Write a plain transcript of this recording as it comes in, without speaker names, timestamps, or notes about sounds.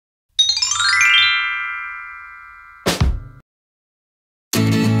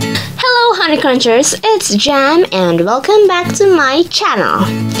Honeycrunchers, it's Jam and welcome back to my channel.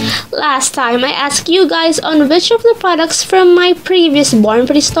 Last time I asked you guys on which of the products from my previous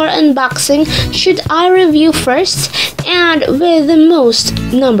BornPrettyStore unboxing should I review first, and with the most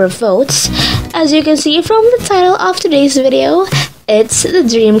number of votes, as you can see from the title of today's video, it's the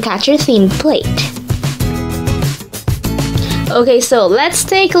Dreamcatcher themed plate. Okay, so let's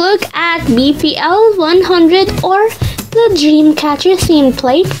take a look at BP-L100 or the Dreamcatcher themed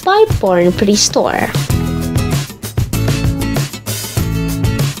plate by BornPrettyStore.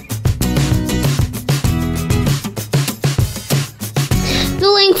 The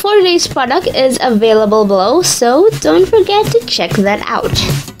link for today's product is available below, so don't forget to check that out.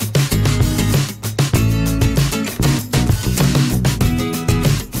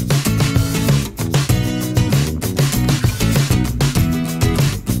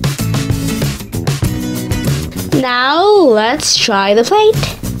 Now, let's try the plate.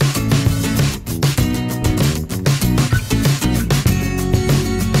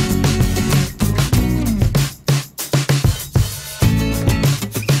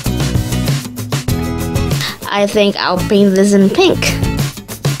 I think I'll paint this in pink.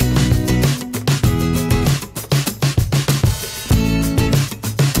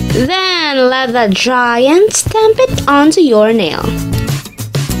 Then let that dry and stamp it onto your nail.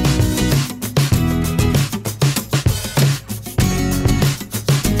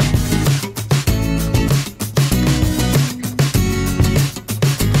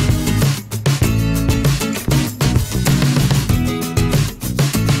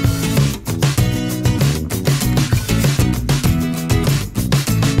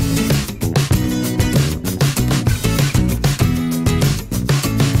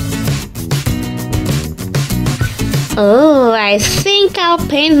 Oh, I think I'll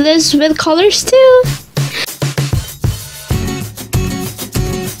paint this with colors too.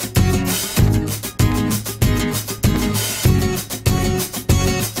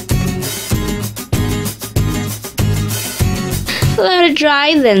 Let it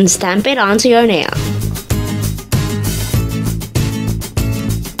dry, then stamp it onto your nail.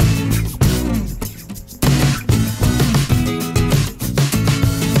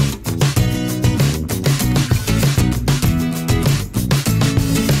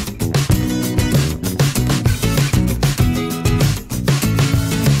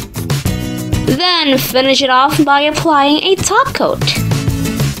 Then finish it off by applying a top coat.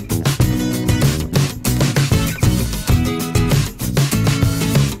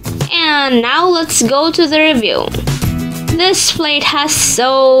 And now let's go to the review. This plate has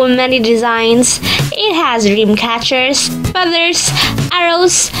so many designs. It has dream catchers, feathers,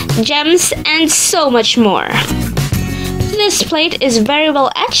 arrows, gems, and so much more. This plate is very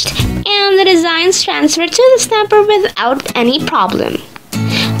well etched and the designs transfer to the stamper without any problem.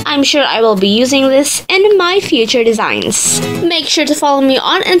 I'm sure I will be using this in my future designs. Make sure to follow me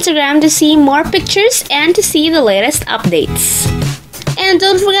on Instagram to see more pictures and to see the latest updates. And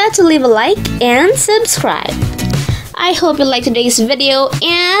don't forget to leave a like and subscribe. I hope you liked today's video,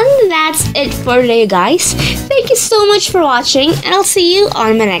 and that's it for today, guys. Thank you so much for watching, and I'll see you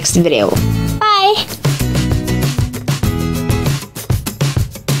on my next video. Bye!